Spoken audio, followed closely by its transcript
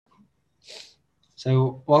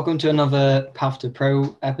So, welcome to another Path to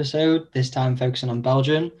Pro episode, this time focusing on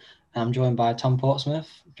Belgium. I'm joined by Tom Portsmouth.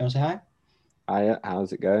 Do you want to say hi? Hiya,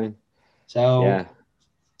 how's it going? So, Yeah,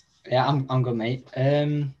 yeah, I'm good, mate.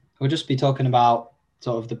 We'll just be talking about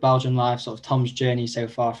sort of the Belgian life, sort of Tom's journey so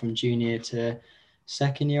far from junior to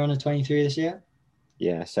second year under 23 this year.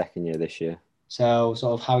 yeah, second year this year. So,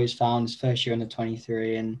 sort of how he's found his first year under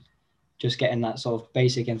 23 and just getting that sort of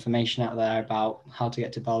basic information out there about how to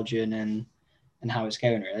get to Belgium and how it's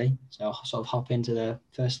going, really. So, I'll sort of hop into the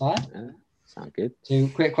first slide. Sound good. So,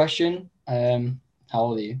 quick question. How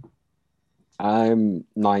old are you? I'm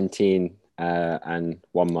 19 and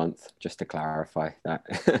 1 month, just to clarify that.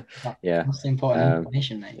 Yeah, That's the important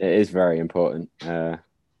information, mate. it is very important.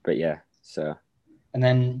 But yeah, so And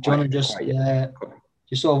then, do you want to quite yeah.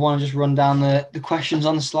 just sort of want to just run down the questions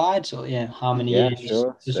on the slide? So, yeah, how many Yeah, years,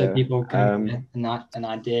 sure. just so So, people can get an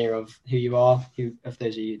idea of who you are, who of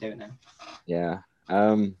those of you who don't know. yeah.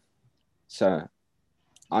 So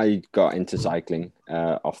I got into cycling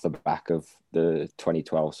off the back of the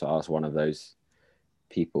 2012. So I was one of those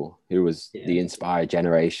people who was Yeah, the Inspire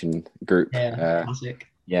Generation group. yeah, classic.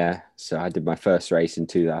 Yeah, so I did my first race in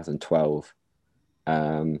 2012,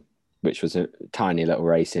 which was a tiny little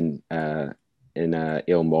race in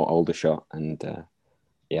Ilmore Aldershot, and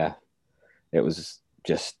yeah, it was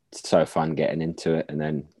just so fun getting into it. And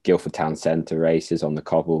then Guildford Town Centre races on the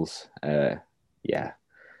cobbles, yeah,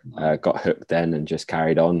 got hooked then and just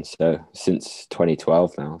carried on. So since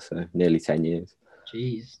 2012 now, so nearly 10 years.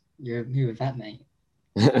 Jeez, you're new with that, mate.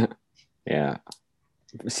 Yeah,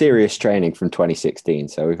 serious training from 2016,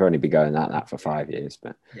 so we've only been going at that for 5 years,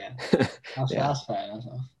 but Yeah, yeah. that's fair enough.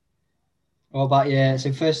 What about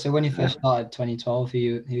so when you first started 2012, who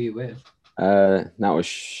you with? That was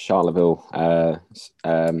Charlotteville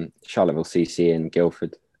CC in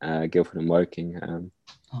Guildford, Guildford and Woking.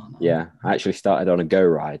 Oh no. Yeah, I actually started on a go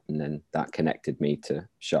ride, and then that connected me to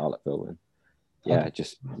Charlotteville, and yeah, Okay.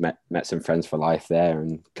 just met some friends for life there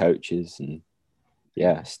and coaches, and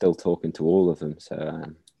yeah, still talking to all of them. So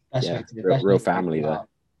Best yeah, way to real family there.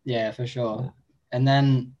 Yeah, for Yeah. sure. And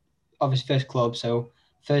then obviously first club, so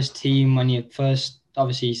first team when you first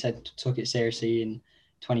obviously you said took it seriously in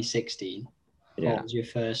 2016. What Yeah. was your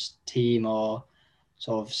first team or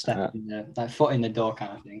sort of step in the like foot in the door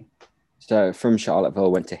kind of thing? So from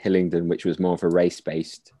Charlotteville, went to Hillingdon, which was more of a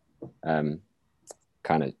race-based um,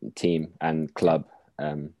 kind of team and club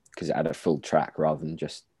because it had a full track rather than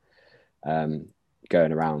just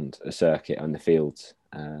going around a circuit on the fields.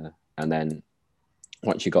 And then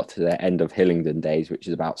once you got to the end of Hillingdon days, which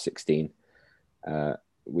is about 16,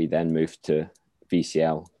 we then moved to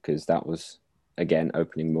VCL because that was again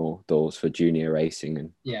opening more doors for junior racing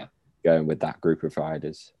and Yeah. going with that group of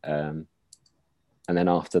riders. And then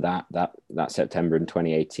after that September in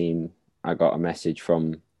 2018, I got a message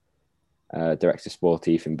from Director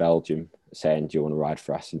Sportief in Belgium saying, "Do you want to ride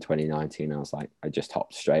for us in 2019?" I was like, I just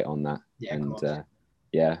hopped straight on that. Yeah, of And course.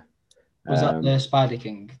 yeah, Was that the Spider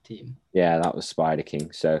King team? yeah, that was Spider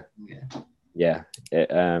King. So Yeah. yeah,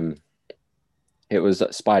 it was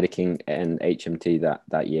Spider King and HMT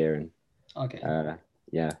that year, and Okay.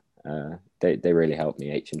 yeah, they really helped me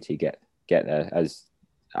HMT get there, as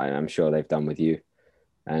I'm sure they've done with you,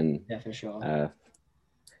 and Yeah, for sure.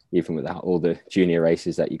 even without all the junior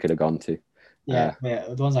races that you could have gone to. Yeah,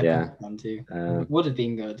 the ones I could Yeah. have done too. Um, Would have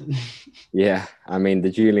been good. yeah, I mean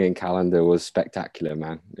the Julian calendar was spectacular,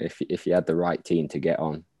 man. If you had the right team to get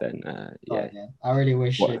on, then Oh yeah, yeah. I really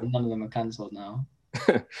wish what none of them are cancelled now.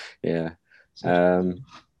 yeah. Such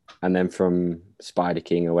And then from Spider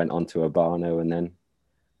King, I went on to Urbano and then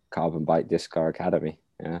Carbon Bike Disc Car Academy.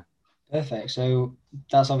 Yeah. Perfect. So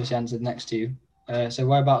that's obviously answered next to you. So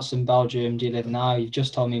whereabouts in Belgium do you live now? You've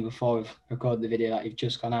just told me before we've recorded the video that you've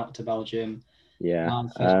just gone out to Belgium. Yeah.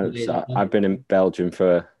 First couple of days So out there. I've been in Belgium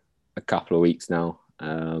for a couple of weeks now,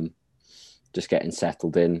 just getting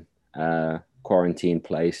settled in, quarantine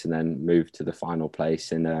place, and then moved to the final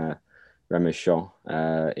place in Remerschon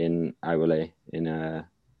in Ouwelay in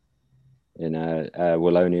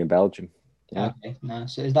Wallonia, Belgium. Yeah. Okay,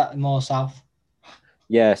 nice. So is that more south?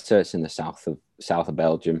 Yeah, so it's in the south of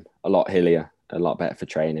Belgium, a lot hillier, a lot better for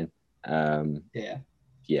training. Yeah.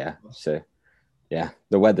 Yeah, so yeah,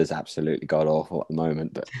 the weather's absolutely god awful at the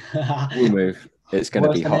moment, but we'll move. It's going to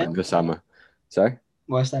Worse be than hot here? in the summer. So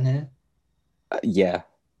Worse than here? yeah,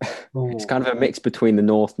 it's Oh, kind of a mix between the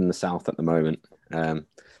north and the south at the moment.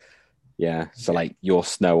 Yeah, so like your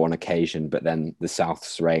snow on occasion, but then the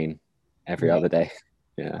south's rain every yeah. other day.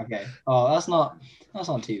 Yeah, Okay. Oh, that's not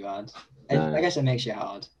too bad. I no, guess it makes you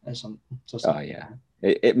hard. To some oh yeah,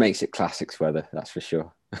 it makes it classics weather, that's for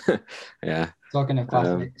sure. Yeah. Talking of Um,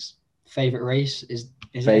 classics, favorite race is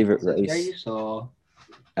it a Favorite classic race? race or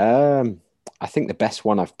I think the best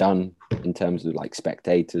one I've done in terms of like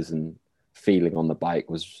spectators and feeling on the bike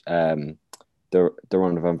was the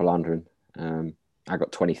Ronde van Vlaanderen. I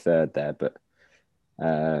got 23rd there, but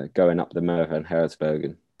going up the Merwe and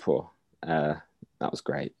Herzbergen, poor, that was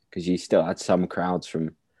great because you still had some crowds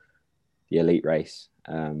from the elite race.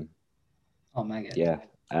 oh my god?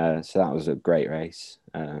 Yeah, so that was a great race,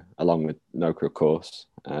 along with Nokra course.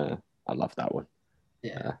 I love that one.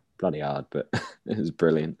 Yeah, Bloody hard, but it was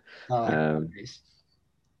brilliant. I like that Um, race.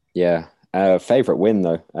 yeah, favorite win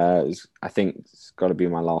though, I think it's got to be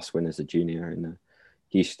my last win as a junior in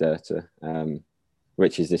Houston,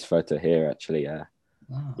 which is this photo here actually. Oh,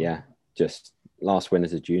 Yeah, just last win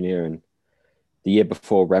as a junior, and the year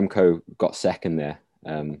before Remco got second there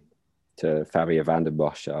to Fabio van der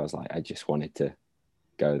Bosch. I was like, I just wanted to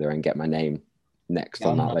go there and get my name next yeah,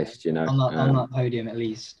 on that list, you know. on that podium at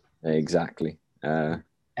least. Exactly.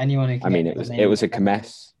 Anyone who I can mean, get it that was it name. was a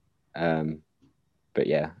mess, but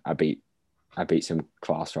yeah, I beat some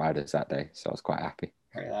class riders that day, so I was quite happy.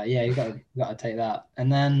 Yeah, you got to take that.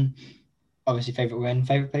 And then obviously favorite win,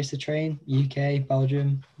 favorite place to train, UK,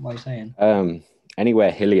 Belgium. What are you saying?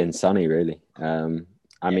 Anywhere hilly and sunny, really. I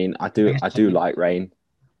Yeah, mean, I guess I do like rain.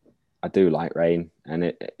 I do like rain,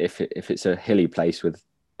 and if it's a hilly place with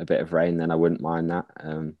a bit of rain, then I wouldn't mind that.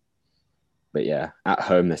 But yeah, at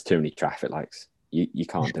home there's too many traffic lights. You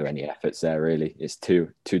can't do any efforts there really. It's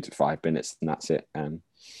 2 to 5 minutes and that's it.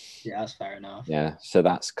 yeah, that's fair enough. Yeah, so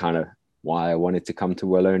that's kind of why I wanted to come to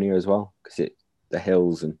Wallonia as well, because the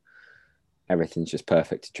hills and everything's just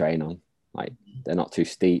perfect to train on. Like they're not too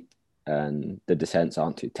steep and the descents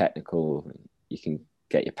aren't too technical. You can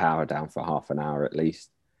get your power down for half an hour at least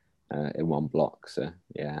in one block. So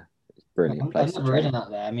yeah, it's a brilliant I've place to never train. ridden that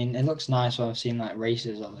there. I mean, it looks nice when I've seen like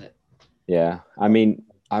races of it. Yeah, I mean,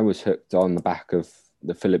 I was hooked on the back of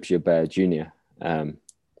the Philippe Gilbert Jr.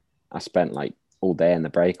 I spent like all day in the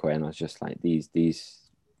breakaway, and I was just like, these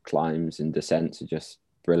climbs and descents are just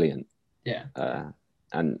brilliant. Yeah,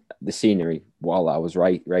 And the scenery while I was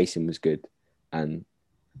racing was good, and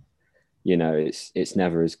you know, it's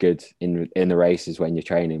never as good in the races when you're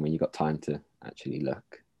training when you got time to actually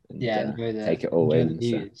look and yeah, take it all enjoy the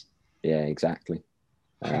in. So views. yeah, exactly.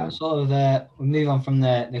 Right, Um, sort of we'll move on from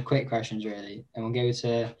the quick questions really, and we'll go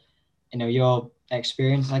to your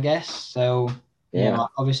experience, I guess. So yeah.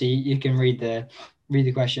 obviously you can read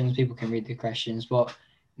the questions, people can read the questions, but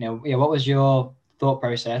yeah, what was your thought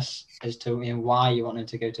process as to why you wanted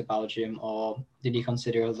to go to Belgium, or did you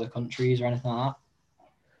consider other countries or anything like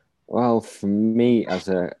Well, for me as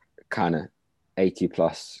a kind of 80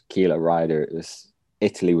 plus kilo rider,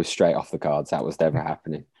 Italy was straight off the cards. That was never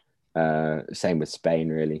happening. Same with Spain,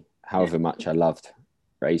 really. that? However much I loved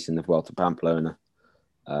racing the Vuelta Pamplona,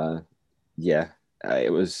 uh, yeah,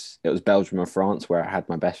 it was Belgium or France where I had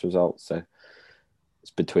my best results. So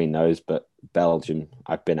it's between those. But Belgium,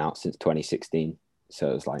 I've been out since 2016,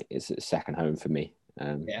 so it's like it's a second home for me.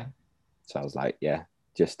 Yeah, So I was like, yeah.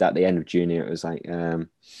 Just at the end of junior, it was like,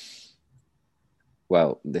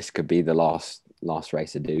 well, this could be the last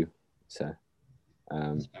race to do. So, that's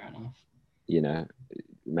um, fair enough. you know,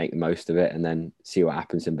 make the most of it and then see what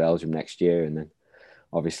happens in Belgium next year. And then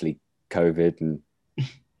obviously COVID and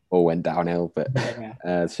all went downhill. But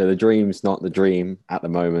Yeah, so the dream's not the dream at the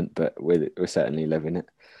moment, but we're certainly living it.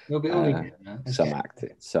 it'll be good. No? It's Some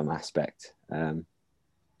good. some aspect. But And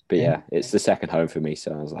yeah, it's the second home for me.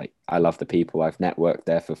 So I was like, I love the people. I've networked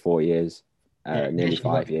there for 4 years, yeah, I nearly guess you've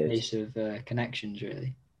got 5 years. a base of connections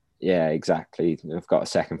really. Yeah, exactly. I've got a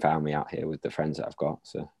second family out here with the friends that I've got.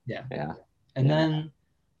 So Yeah. yeah, And yeah. then,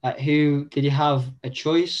 who did you have a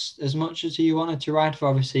choice as much as who you wanted to ride for?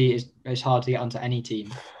 Obviously, it's hard to get onto any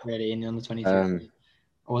team really in the under 23, Um,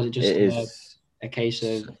 or was it it just is. a case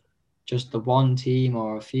of just the one team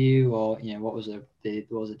or a few, or what was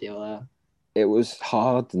what was the deal there? It was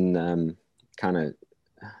hard and kind of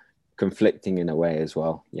conflicting in a way as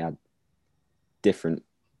well. You had different.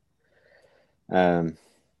 Um,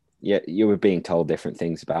 yeah, you were being told different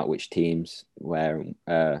things about which teams, where,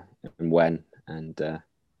 and when, and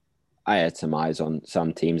I had some eyes on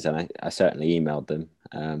some teams, and I certainly emailed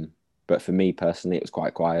them. But for me personally, it was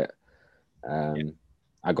quite quiet. Yeah,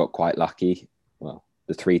 I got quite lucky. Well,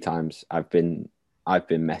 the 3 times I've been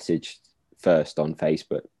messaged first on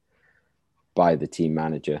Facebook by the team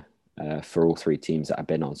manager for all 3 teams that I've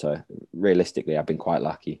been on. So realistically, I've been quite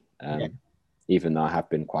lucky. yeah, Even though I have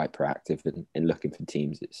been quite proactive in looking for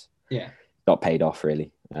teams, it's yeah. not paid off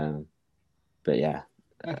really. But yeah,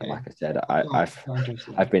 Okay, like I said, quite I've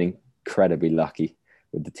interesting. been incredibly lucky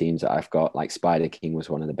with the teams that I've got. Like Spider King was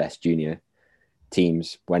one of the best junior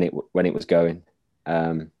teams when it was going.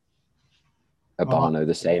 Well, Abano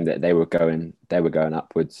the same, that they were going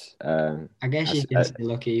upwards. I guess As, you can say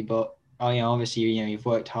lucky, but obviously, you've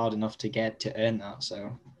worked hard enough to earn that.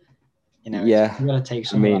 So, yeah, you got to take I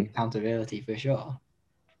some of that mean, accountability for sure.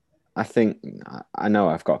 I think I know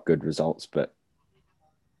I've got good results, but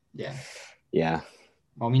Yeah. yeah,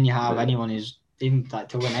 Well, I mean, you have the, anyone who's even like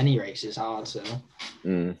to win any race is hard. So,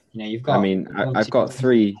 you've I got mean, I've obviously got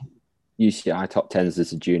 3 UCI top tens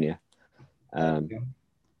as a junior. there Um, you go.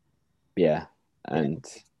 yeah, Yeah. and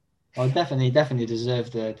Well, definitely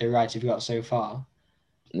deserve the rights you've got so far.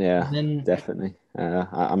 yeah, And then, definitely.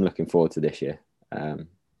 I'm looking forward to this year. yeah,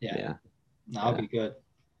 Yeah, that'll yeah, be good.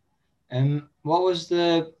 What was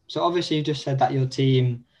so obviously you just said that your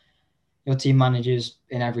team managers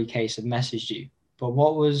in every case have messaged you, but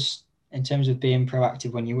what was, in terms of being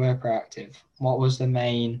proactive when you were proactive, what was the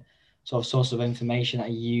main sort of source of information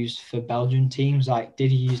that you used for Belgian teams? Like,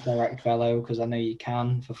 did you use Direct Velo? Because I know you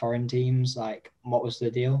can for foreign teams. Like, what was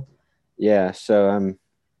the deal? yeah. So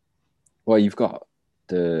well, you've got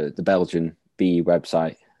the Belgian B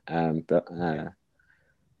website, but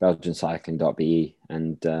belgiancycling.be,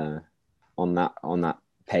 and on that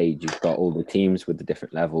page you've got all the teams with the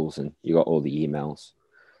different levels, and you got all the emails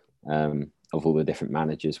of all the different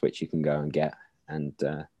managers which you can go and get. And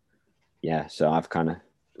yeah, so I've kind of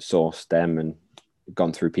sourced them and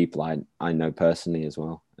gone through people I know personally as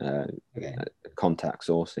well, Okay. contact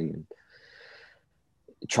sourcing, and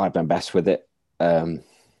tried my best with it.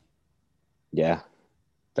 Yeah,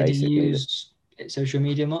 Did you basically. use social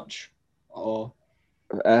media much? Or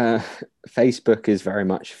Uh, Facebook is very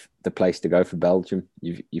much the place to go for Belgium.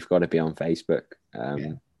 You've got to be on Facebook,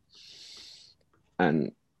 yeah,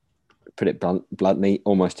 and put it bluntly,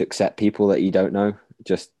 almost accept people that you don't know,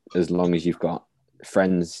 just as long as you've got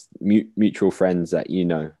friends, mutual friends that you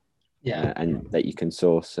know, yeah, and that you can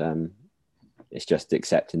source. It's just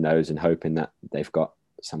accepting those and hoping that they've got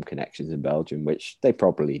some connections in Belgium, which they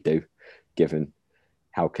probably do, given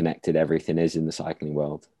how connected everything is in the cycling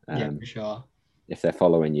world. yeah, for sure. If they're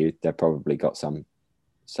following you, they've probably got some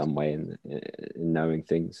way in knowing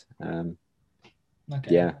things. Okay.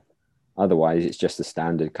 Yeah. Otherwise, it's just the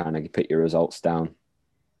standard kind of put your results down,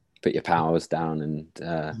 put your powers down, and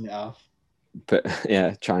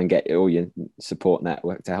Yeah. try and get all your support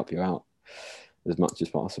network to help you out as much as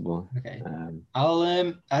possible. Okay.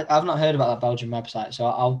 I've not heard about that Belgian website, so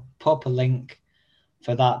I'll pop a link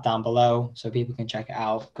for that down below so people can check it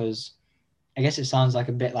out, because I guess it sounds like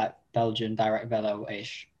a bit like Belgian Direct Velo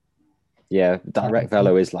ish. Yeah, direct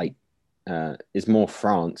velo is more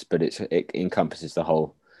France, but it encompasses the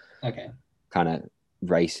whole Okay. kind of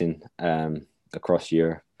racing across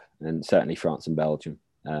Europe, and certainly France and Belgium.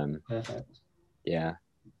 Perfect. Yeah,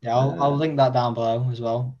 Yeah, I'll uh, link that down below as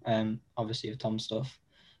well. Obviously with Tom's stuff.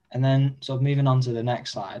 And then sort of moving on to the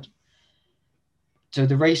next slide. So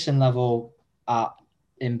the racing level at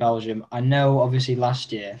in Belgium, I know obviously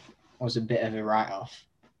last year was a bit of a write-off.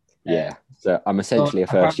 Uh, yeah. So I'm so essentially a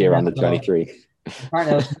first apparently year there under was 23.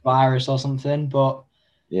 a virus or something, but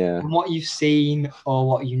Yeah. from what you've seen or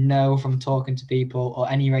what you know from talking to people or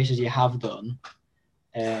any races you have done,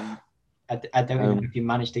 um, I don't even know Um, if you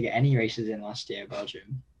managed to get any races in last year,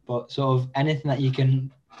 Belgium, but sort of anything that you can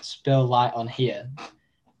spill light on here,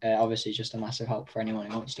 obviously just a massive help for anyone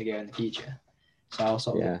who wants to go in the future. So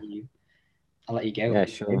yeah. I'll let you go. Yeah,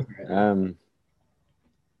 Go sure. for it.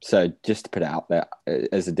 So just to put it out there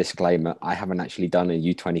as a disclaimer, I haven't actually done a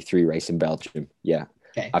U23 race in Belgium. Yeah,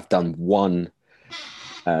 Okay. I've done one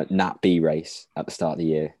Nat B race at the start of the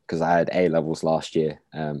year because I had A levels last year.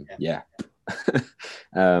 Yeah.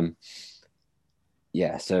 um,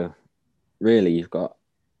 yeah. So really, you've got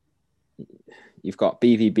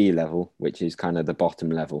BVB level, which is kind of the bottom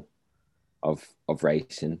level of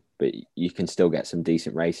racing, but you can still get some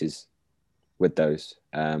decent races with those.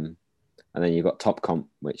 And then you've got top comp,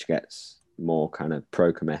 which gets more kind of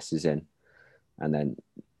pro commesses in. And then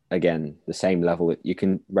again, the same level. You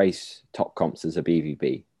can race top comps as a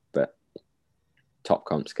BVB, but top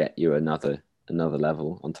comps get you another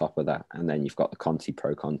level on top of that. And then you've got the Conti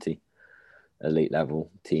Pro Conti elite level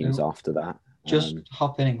teams So after that. just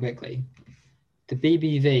hop in quickly. The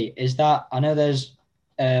BBV, is that, I know there's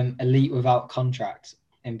elite without contract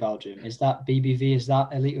in Belgium. Is that BBV? Is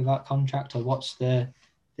that elite without contract, or what's the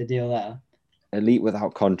deal there? Elite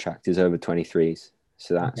without contract is over 23s,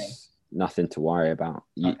 so Okay. that's nothing to worry about.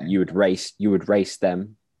 You Okay. you would race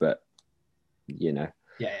them, but you know,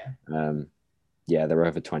 Yeah. yeah, they're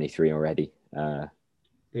over 23 already.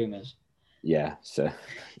 Boomers. Yeah, so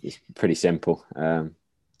it's pretty simple.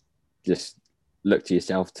 Just look to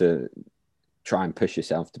yourself to try and push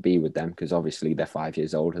yourself to be with them, because obviously they're 5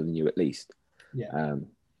 years older than you at least. Yeah.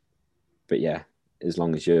 But yeah, as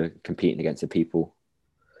long as you're competing against the people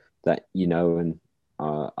that you know and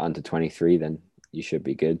are under 23, then you should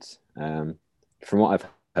be good. From what I've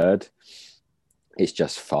heard, it's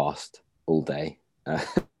just fast all day.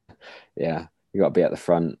 Yeah, you got to be at the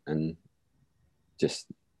front and just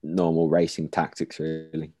normal racing tactics,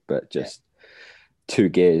 really, but just 2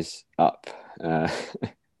 gears up.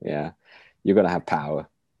 Yeah, you're going to have power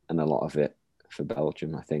and a lot of it for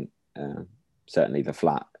Belgium, I think. Certainly the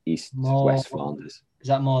flat east More west Flanders. is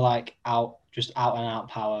that more like just out and out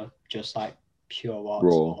power, just like pure watts?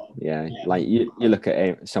 Raw, Or, yeah. Like you look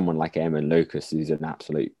at someone like Eamon Lucas, who's an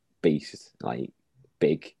absolute beast, like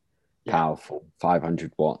big, powerful,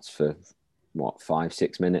 500 watts for what,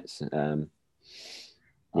 5-6 minutes.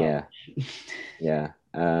 Yeah, yeah.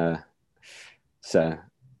 So,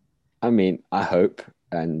 I mean, I hope,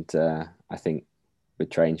 and I think with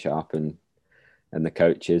Train Sharp and the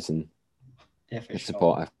coaches and the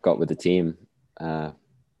support I've got with the team,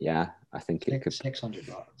 yeah, I think it could 600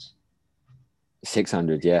 watts.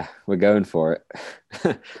 600, yeah, we're going for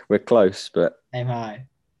it. We're close, but aim high.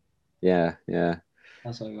 Yeah.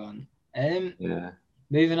 That's what we want. Yeah.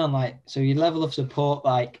 Moving on, like, so your level of support,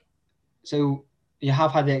 like, so you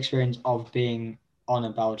have had the experience of being on a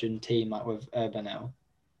Belgian team, like with Urbano,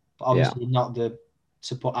 but obviously not the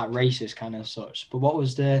support at races kind of such. But what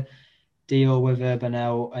was the deal with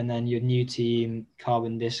Urbano and then your new team,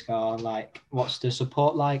 Carbon Discar? Like, what's the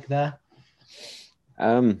support like there?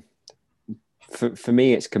 For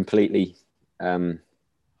me, it's completely,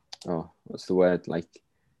 what's the word? Like,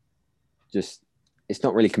 just, it's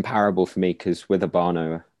not really comparable for me, because with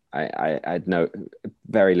Urbano, I had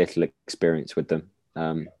very little experience with them.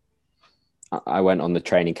 I went on the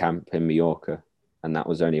training camp in Mallorca, and that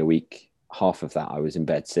was only a week. Half of that I was in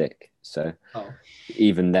bed sick. So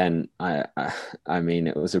even then, I mean,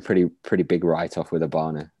 it was a pretty big write off with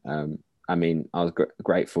Urbano. I mean, I was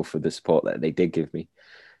grateful for the support that they did give me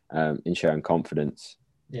in showing confidence.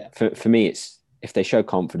 Yeah. For me, it's if they show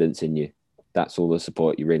confidence in you, that's all the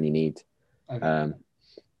support you really need. Okay.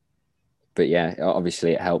 But yeah,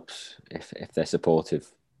 obviously it helps if they're supportive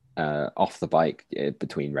off the bike,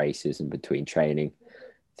 between races and between training,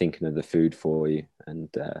 thinking of the food for you. And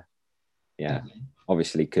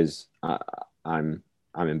obviously, because I'm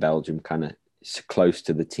in Belgium, kind of close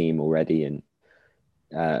to the team already, and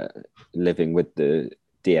living with the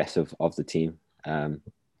DS of the team,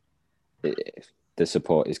 the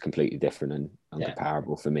support is completely different and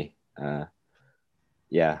uncomparable for me.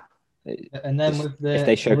 And then if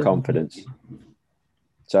they show confidence.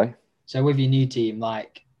 Sorry? So with your new team,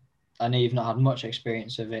 like, I know you've not had much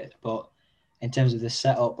experience of it, but in terms of the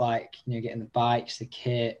setup, like, getting the bikes, the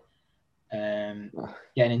kit, getting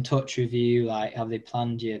in touch with you, like, have they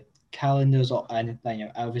planned your calendars or anything?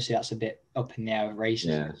 Obviously that's a bit up in the air with races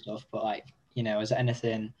and stuff, but like, is there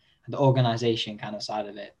anything, the organization kind of side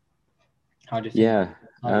of it? How do you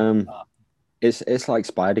think? It's like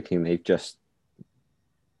Spider King. They've just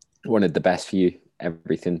wanted the best for you,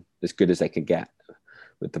 everything as good as they could get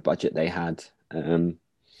with the budget they had.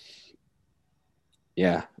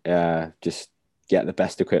 Just get the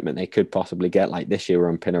best equipment they could possibly get. Like this year, we're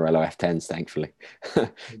on Pinarello F10s, thankfully.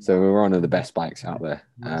 So we're one of the best bikes out there.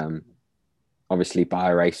 Obviously,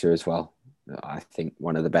 BioRacer as well. I think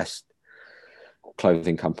one of the best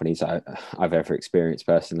clothing companies I've ever experienced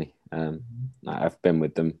personally. I've been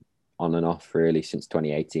with them on and off really since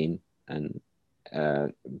 2018, and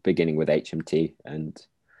beginning with HMT, and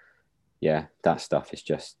yeah, that stuff is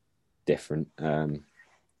just different.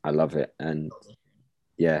 I love it, and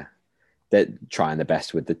yeah, they're trying the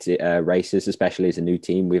best with the races, especially as a new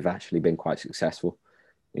team. We've actually been quite successful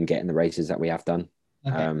in getting the races that we have done,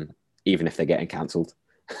 even if they're getting cancelled.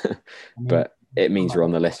 But it means we're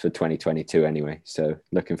on the list for 2022 anyway, so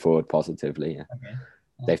looking forward positively.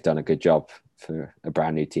 They've done a good job for a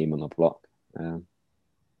brand new team on the block.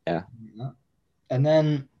 And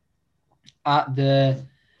then at the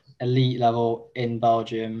elite level in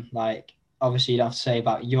Belgium, like, obviously you don't have to say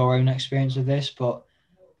about your own experience with this, but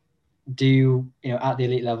do at the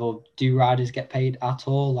elite level, do riders get paid at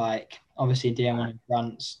all? Like, obviously DM1 in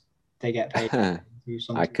France, they get paid.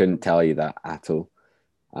 I couldn't tell you that at all.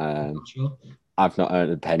 Sure. I've not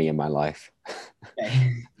earned a penny in my life.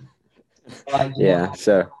 Like, yeah,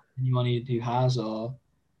 so anyone who has, or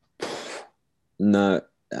no,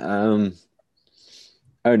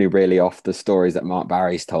 only really off the stories that Mark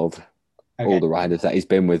Barry's told. All the riders that he's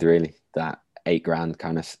been with, really, that $8,000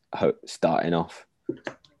 kind of starting off,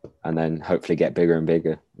 and then hopefully get bigger and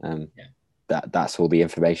bigger. That's all the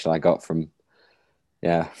information I got from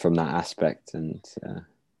yeah, from that aspect. And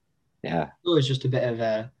yeah, It's always just a bit of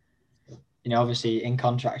a, obviously in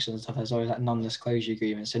contracts and stuff, there's always that non-disclosure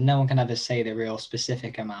agreement, so no one can ever say the real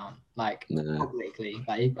specific amount, like no, publicly.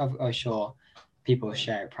 Like, I'm sure people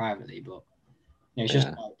share it privately, but it's just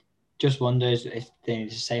yeah, like, just wonders if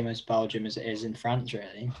it's the same as Belgium as it is in France,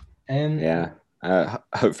 really. yeah.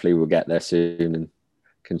 Hopefully we'll get there soon and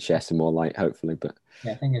can share some more light. Hopefully, but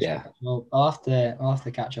Yeah, fingers yeah, crossed. Well, I'll have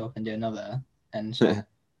to catch up and do another and sort of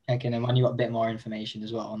check in, and when you got a bit more information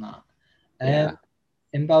as well on that. yeah.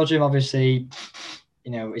 In Belgium, obviously,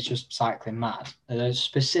 it's just cycling mad. Are there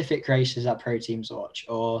specific races that pro teams watch,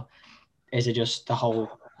 or is it just the whole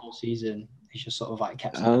season? It's just sort of like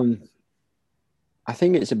kept in. I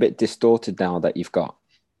think it's a bit distorted now that you've got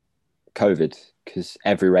COVID, because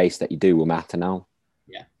every race that you do will matter now.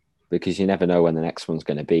 Yeah. Because you never know when the next one's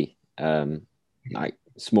going to be. Like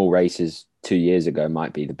small races 2 years ago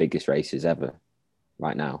might be the biggest races ever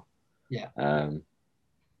right now. Yeah.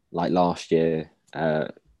 Like last year,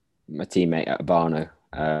 my teammate at Abano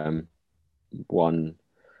won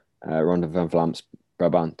Ronde van Vlaams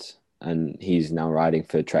Brabant, and he's now riding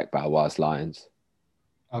for Trek Balois Lions.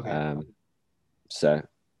 Okay. So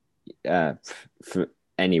for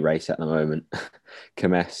any race at the moment,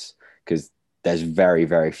 Kermesse, because there's very,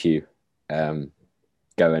 very few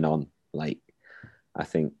going on. Like, I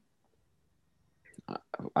think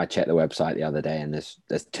I checked the website the other day, and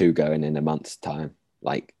there's two going in a month's time,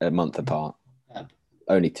 like a month apart.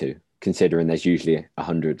 Only two, considering there's usually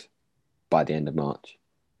 100 by the end of March.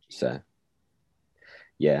 So,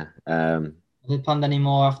 yeah. Have they planned any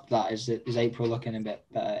more after that? Is April looking a bit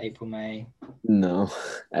better? April, May. No,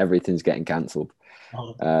 everything's getting cancelled.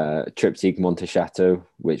 Oh, Triptyque Montechateau,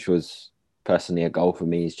 which was personally a goal for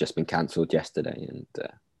me, has just been cancelled yesterday. And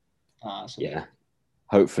yeah,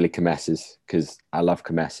 hopefully Kermesses, because I love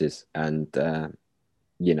Kermesses, and they're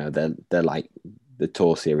like the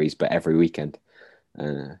tour series, but every weekend.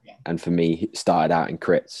 And for me, started out in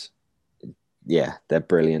crits. Yeah, they're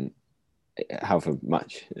brilliant. However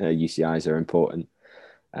much UCIs are important.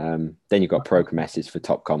 Then you've got pro Kermesses for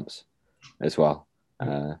top comps as well.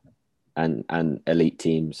 And elite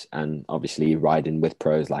teams, and obviously riding with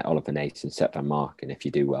pros like Oliver Nace and Sepp Van Mark. And if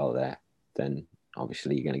you do well there, then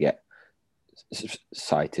obviously you're going to get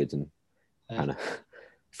cited and kind of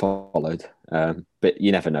followed. But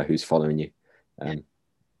you never know who's following you.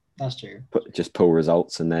 That's true. Just pull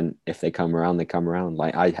results, and then if they come around, they come around.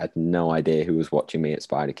 Like, I had no idea who was watching me at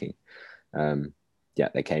Spider King. Yeah,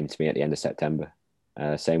 they came to me at the end of September.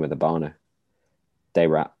 Same with Abano. They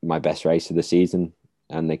were at my best race of the season,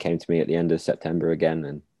 and they came to me at the end of September again.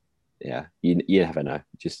 And yeah, you never know.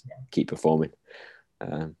 Just keep performing.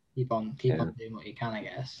 Keep on doing what you can, I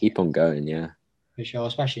guess. Keep on going, yeah. For sure,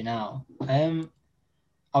 especially now.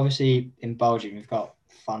 Obviously in Belgium we've got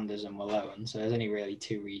Flanders and Walloon, so there's only really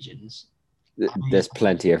two regions. There's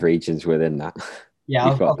plenty of regions within that. Yeah,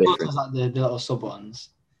 You've of got course different. there's like the little sub ones.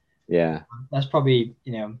 Yeah. That's probably,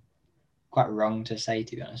 quite wrong to say,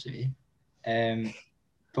 to be honest with you.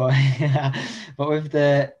 But but with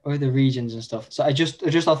the regions and stuff, so I just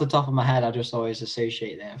off the top of my head, I just always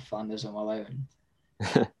associate them with Flanders and Walloon.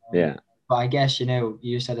 Yeah. But I guess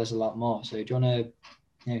you said there's a lot more. So do you want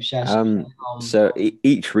to share So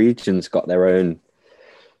each region's got their own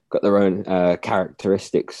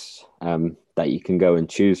characteristics that you can go and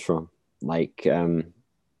choose from. Like,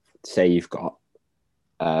 say you've got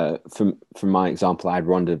from my example, I had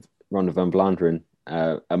Ronde van Vlaanderen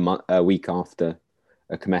a week after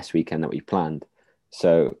a Kermesse weekend that we planned.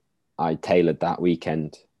 So I tailored that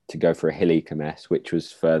weekend to go for a hilly Kermesse, which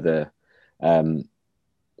was further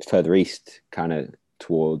east, kind of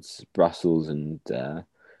towards Brussels and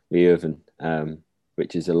Leuven,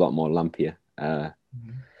 which is a lot more lumpier. And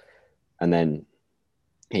then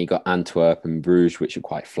you got Antwerp and Bruges, which are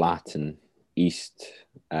quite flat, and east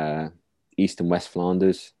and West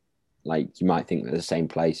Flanders. Like, you might think they're the same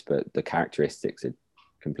place, but the characteristics are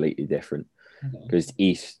completely different. Because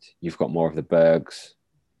east, you've got more of the bergs,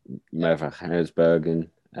 Merwe-Hersbergen.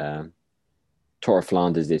 Tour of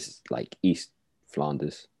Flanders is like East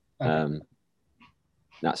Flanders.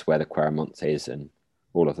 That's where the Quaremont is and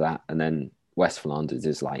all of that. And then West Flanders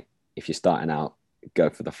is like, if you're starting out,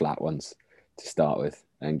 go for the flat ones to start with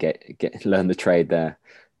and get learn the trade there,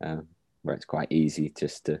 where it's quite easy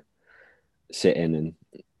just to sit in and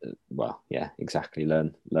exactly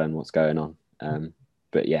learn what's going on.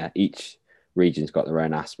 But yeah, each region's got their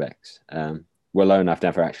own aspects. Walloon I've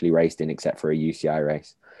never actually raced in except for a UCI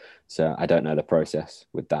race, so I don't know the process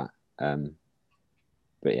with that.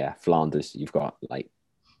 But yeah, Flanders, you've got like,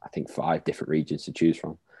 I think 5 different regions to choose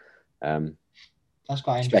from. That's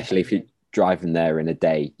quite especially interesting. driving there in a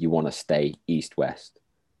day, you want to stay east-west.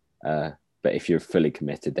 But if you're fully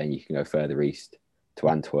committed, then you can go further east to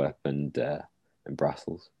Antwerp and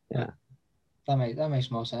Brussels. Yeah. That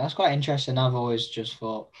makes more sense. That's quite interesting. I've always just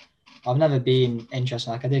thought I've never been interested.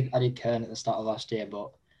 Like I did Kern at the start of last year,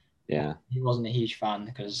 but Yeah. he wasn't a huge fan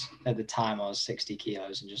because at the time I was 60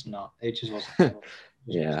 kilos and just not. It just wasn't.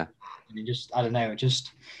 Yeah. And it just I don't know.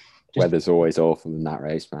 Just Weather's always awful in that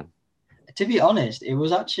race, man. to be honest, it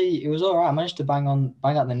was all right. I managed to bang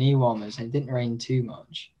out the knee warmers and it didn't rain too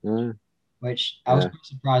much, which I was Yeah. quite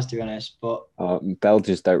surprised to be honest. But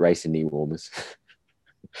Belgians don't race in knee warmers.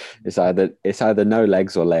 It's either no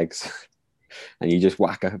legs or legs, and you just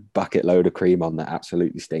whack a bucket load of cream on that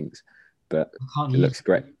absolutely stinks. But I can't it use. looks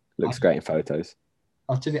great. Looks great in photos.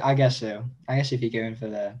 I guess so. I guess if you're going for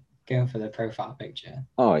the profile picture,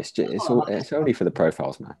 Oh, it's only for the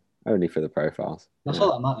profiles, man. Only for the profiles. that's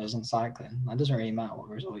all that matters in cycling. It doesn't really matter what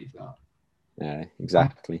result you've got. Yeah,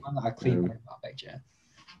 exactly. Find out a clean profile picture.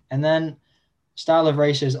 And then style of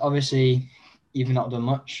races, obviously, you've not done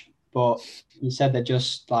much, but you said they're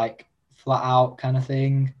just like flat out kind of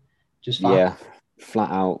thing, just fast. Yeah,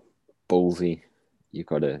 flat out, ballsy. You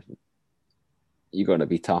gotta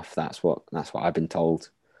be tough. That's what I've been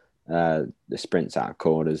told. The sprints out of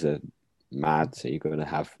corners are mad, so you've got to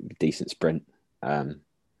have a decent sprint,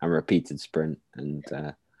 and repeated sprint, and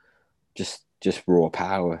just raw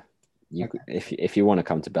power. Okay. If you want to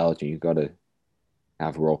come to Belgium, you've got to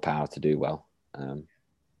have raw power to do well.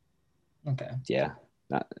 Okay. Yeah,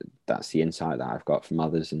 that's the insight that I've got from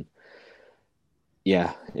others, and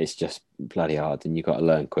yeah, it's just bloody hard, and you've got to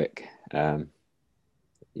learn quick.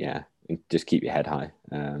 Yeah, and just keep your head high.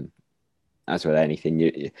 As with anything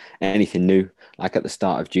new, like at the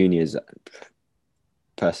start of juniors,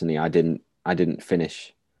 personally, I didn't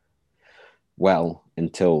finish well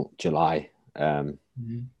until July, partly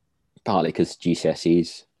because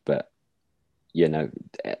GCSEs, but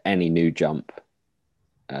any new jump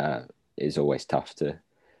is always tough to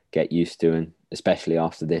get used to, and especially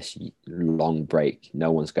after this long break,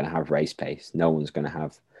 no one's going to have race pace, no one's going to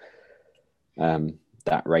have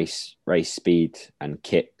that race speed and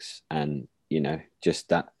kicks, and just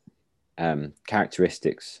that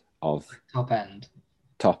characteristics of top end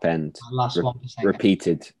last 1%,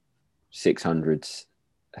 repeated 600s,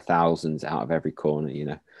 thousands out of every corner,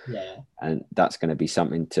 yeah, and that's going to be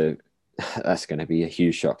that's going to be a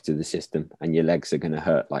huge shock to the system, and your legs are going to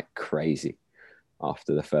hurt like crazy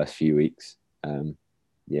after the first few weeks.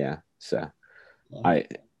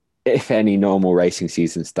 If any normal racing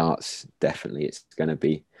season starts, definitely it's going to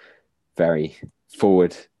be very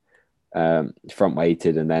forward, front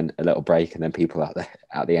weighted, and then a little break, and then people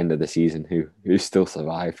at the end of the season who still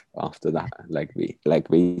survive after that leg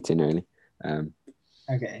beating, really.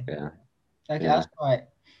 Okay. Yeah. Okay, yeah. that's quite.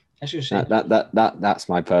 That's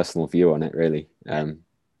my personal view on it, really.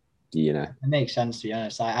 It makes sense, to be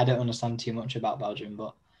honest. I don't understand too much about Belgium,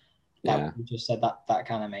 but you just said that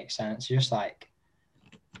kind of makes sense. Just like,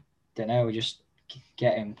 don't know, just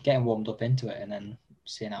getting warmed up into it and then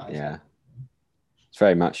seeing how it's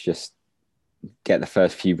very much just get the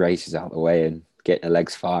first few races out of the way and get the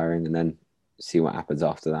legs firing, and then see what happens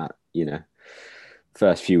after that.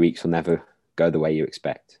 First few weeks will never go the way you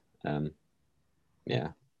expect. Yeah.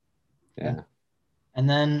 And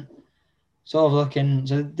then sort of looking,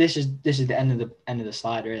 so this is the end of the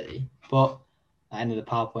slide, really, but end of the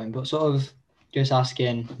PowerPoint, but sort of just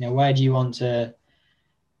asking, where do you want to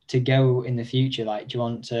go in the future? Like, do you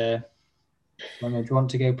want to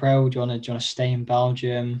go pro? Do you want to stay in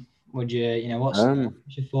Belgium? Would you, what's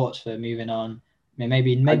your thoughts for moving on?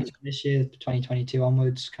 Maybe this year, 2022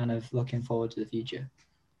 onwards, kind of looking forward to the future.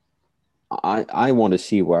 I want to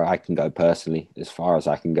see where I can go personally, as far as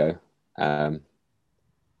I can go.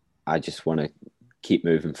 I just want to keep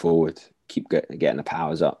moving forward, keep getting the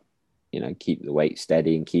powers up, keep the weight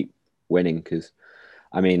steady and keep winning. Because,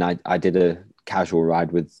 I did a casual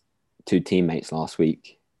ride with 2 teammates last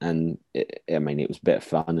week, and it was a bit of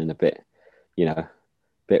fun and a bit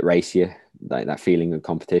racier, like that feeling of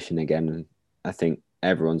competition again. And I think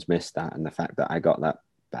everyone's missed that, and the fact that I got that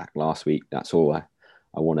back last week, that's all I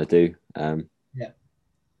want to do.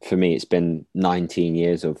 For me, it's been 19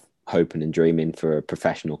 years of hoping and dreaming for a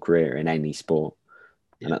professional career in any sport,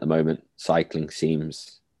 and at the moment, cycling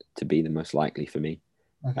seems to be the most likely for me.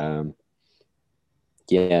 Okay.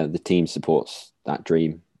 The team supports that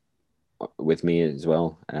dream with me as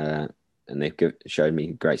well, and they've showed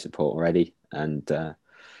me great support already. And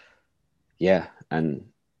and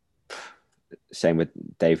same with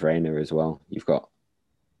Dave Rayner as well. You've got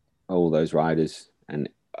all those riders, and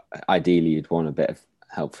ideally you'd want a bit of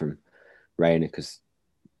help from Rayner, because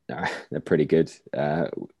they're pretty good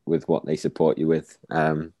with what they support you with,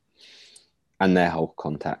 and their whole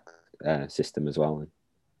contact system as well. And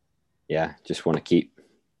yeah, just want to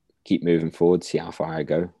keep moving forward, see how far I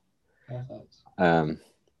go. Perfect.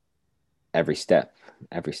 Every step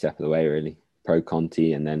of the way, really. Pro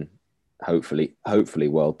Conti, and then hopefully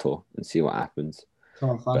World Tour, and see what happens.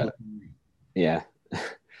 Tour of Flanders. But yeah,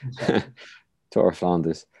 Tour of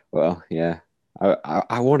Flanders. Well, yeah,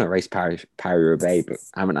 I want to race Paris-Roubaix, but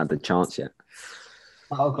I haven't had the chance yet.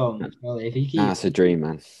 That'll come. Really. That's a dream,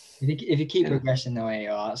 man. If you keep progressing the way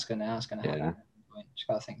you are, that's gonna happen. Yeah. Just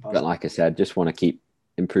gotta think positive. But like I said, just want to keep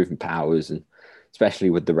improving powers, and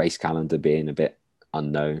especially with the race calendar being a bit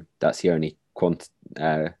unknown, that's the only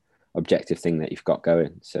objective thing that you've got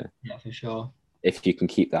going. So yeah, for sure. If you can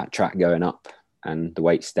keep that track going up and the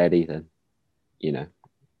weight steady, then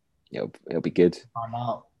it'll be good. Find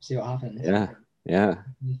out, see what happens. Yeah.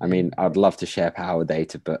 I mean, I'd love to share power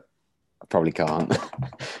data, but I probably can't.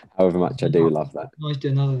 However much I do love that. Always do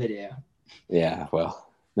another video. Yeah, well,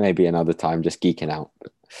 maybe another time, just geeking out.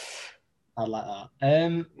 I'd like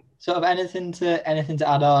that. Sort of anything to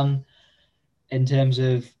add on in terms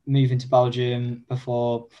of moving to Belgium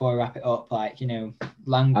before I wrap it up, like,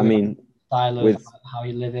 language, I mean, style of how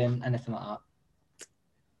you live in, anything like that.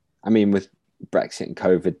 I mean, with Brexit and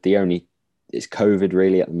COVID, it's COVID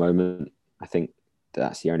really at the moment. I think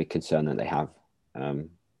that's the only concern that they have.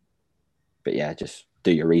 But yeah, just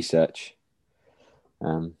do your research.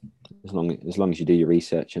 As long as you do your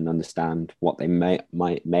research and understand what they may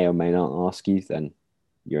or may not ask you, then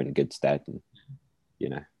you're in a good stead. And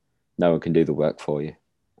no one can do the work for you.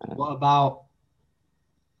 What about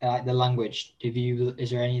like the language? Is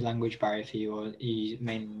there any language barrier for you, or are you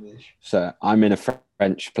mainly English? So I'm in a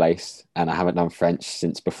French place, and I haven't done French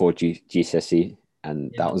since before GCSE,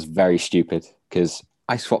 and that was very stupid because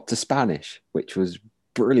I swapped to Spanish, which was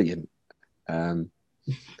brilliant.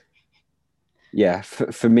 Yeah,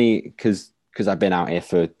 for me, because I've been out here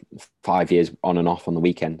for 5 years on and off on the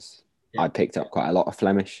weekends, I picked up quite a lot of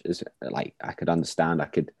Flemish. Like I could understand, I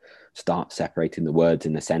could start separating the words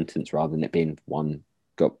in the sentence rather than it being one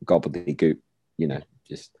gobbledygook,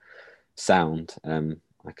 just sound.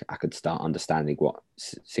 I could start understanding what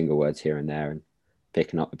single words here and there, and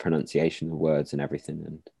picking up the pronunciation of words and everything.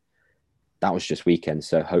 And that was just weekends.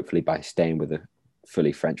 So hopefully by staying with a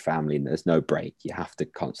fully French family and there's no break, you have to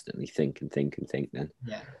constantly think, then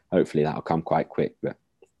hopefully that'll come quite quick. But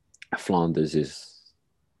Flanders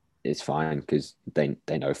is fine because they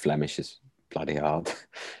know Flemish is bloody hard.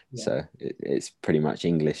 So it's pretty much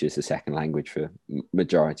English is the second language for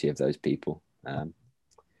majority of those people.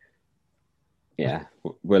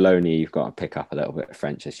 Wallonia, you've got to pick up a little bit of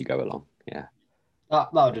French as you go along.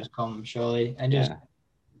 That'll just come surely. And just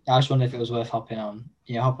I just wonder if it was worth hopping on.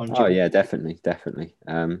 Oh yeah, definitely.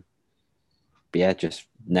 But yeah, just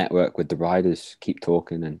network with the riders, keep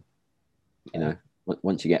talking, and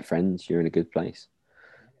once you get friends, you're in a good place.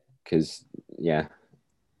 Because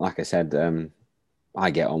like I said,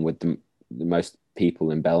 I get on with the most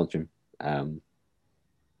people in Belgium. I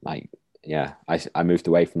moved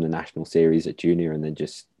away from the national series at junior, and then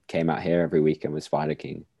just came out here every weekend with Spider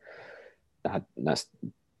King. That's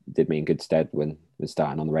did me in good stead when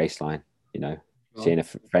starting on the race line. Seeing a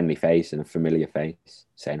friendly face and a familiar face,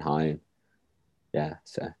 saying hi, and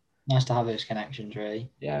so nice to have those connections,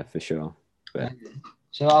 really. Yeah, for sure. But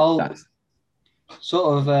so I'll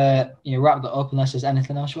sort of wrap that up unless there's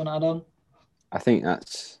anything else you want to add on. I think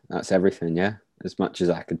that's everything. Yeah, as much as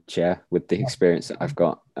I could share with the experience that I've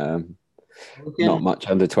got. Not much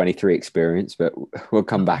under 23 experience, but we'll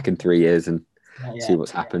come back in 3 years and see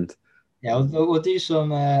what's happened. Yeah, we'll do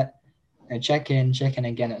some check-in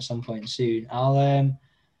again at some point soon. I'll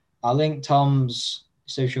link Tom's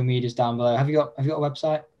social medias down below. Have you got a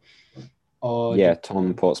website? Or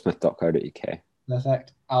tomportsmouth.co.uk.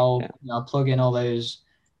 Perfect. I'll plug in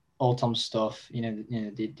all Tom's stuff,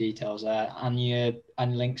 the details there,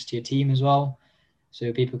 and links to your team as well,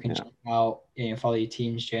 so people can check out, follow your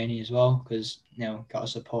team's journey as well, because got to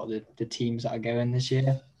support the teams that are going this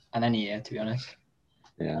year and any year, to be honest.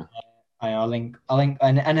 Yeah. I'll link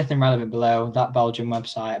anything relevant below that Belgian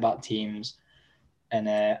website about teams, and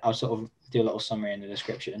I'll sort of do a little summary in the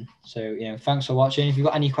description. So thanks for watching. If you've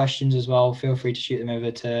got any questions as well, feel free to shoot them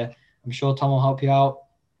over to. I'm sure Tom will help you out.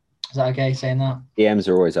 Is that okay saying that? DMs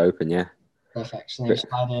are always open, yeah. Perfect. So then just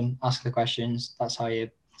slide in, ask the questions. That's how you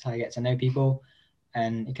get to know people.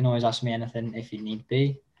 And you can always ask me anything if you need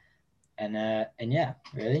be. And yeah,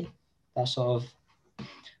 really, that's sort of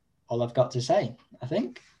all I've got to say, I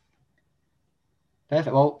think.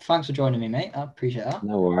 Perfect. Well, thanks for joining me, mate. I appreciate that.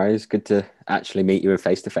 No worries. Good to actually meet you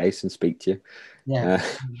face to face and speak to you. Yeah, Uh, for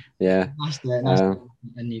sure. yeah. Nice to Um,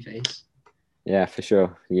 meet a new face. yeah, for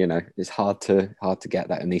sure. It's hard to get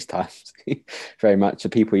that in these times. Very much the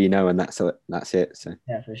people you know, and that's it. So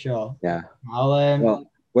Yeah, for sure. yeah. I'll Well,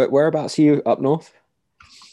 whereabouts are you up north?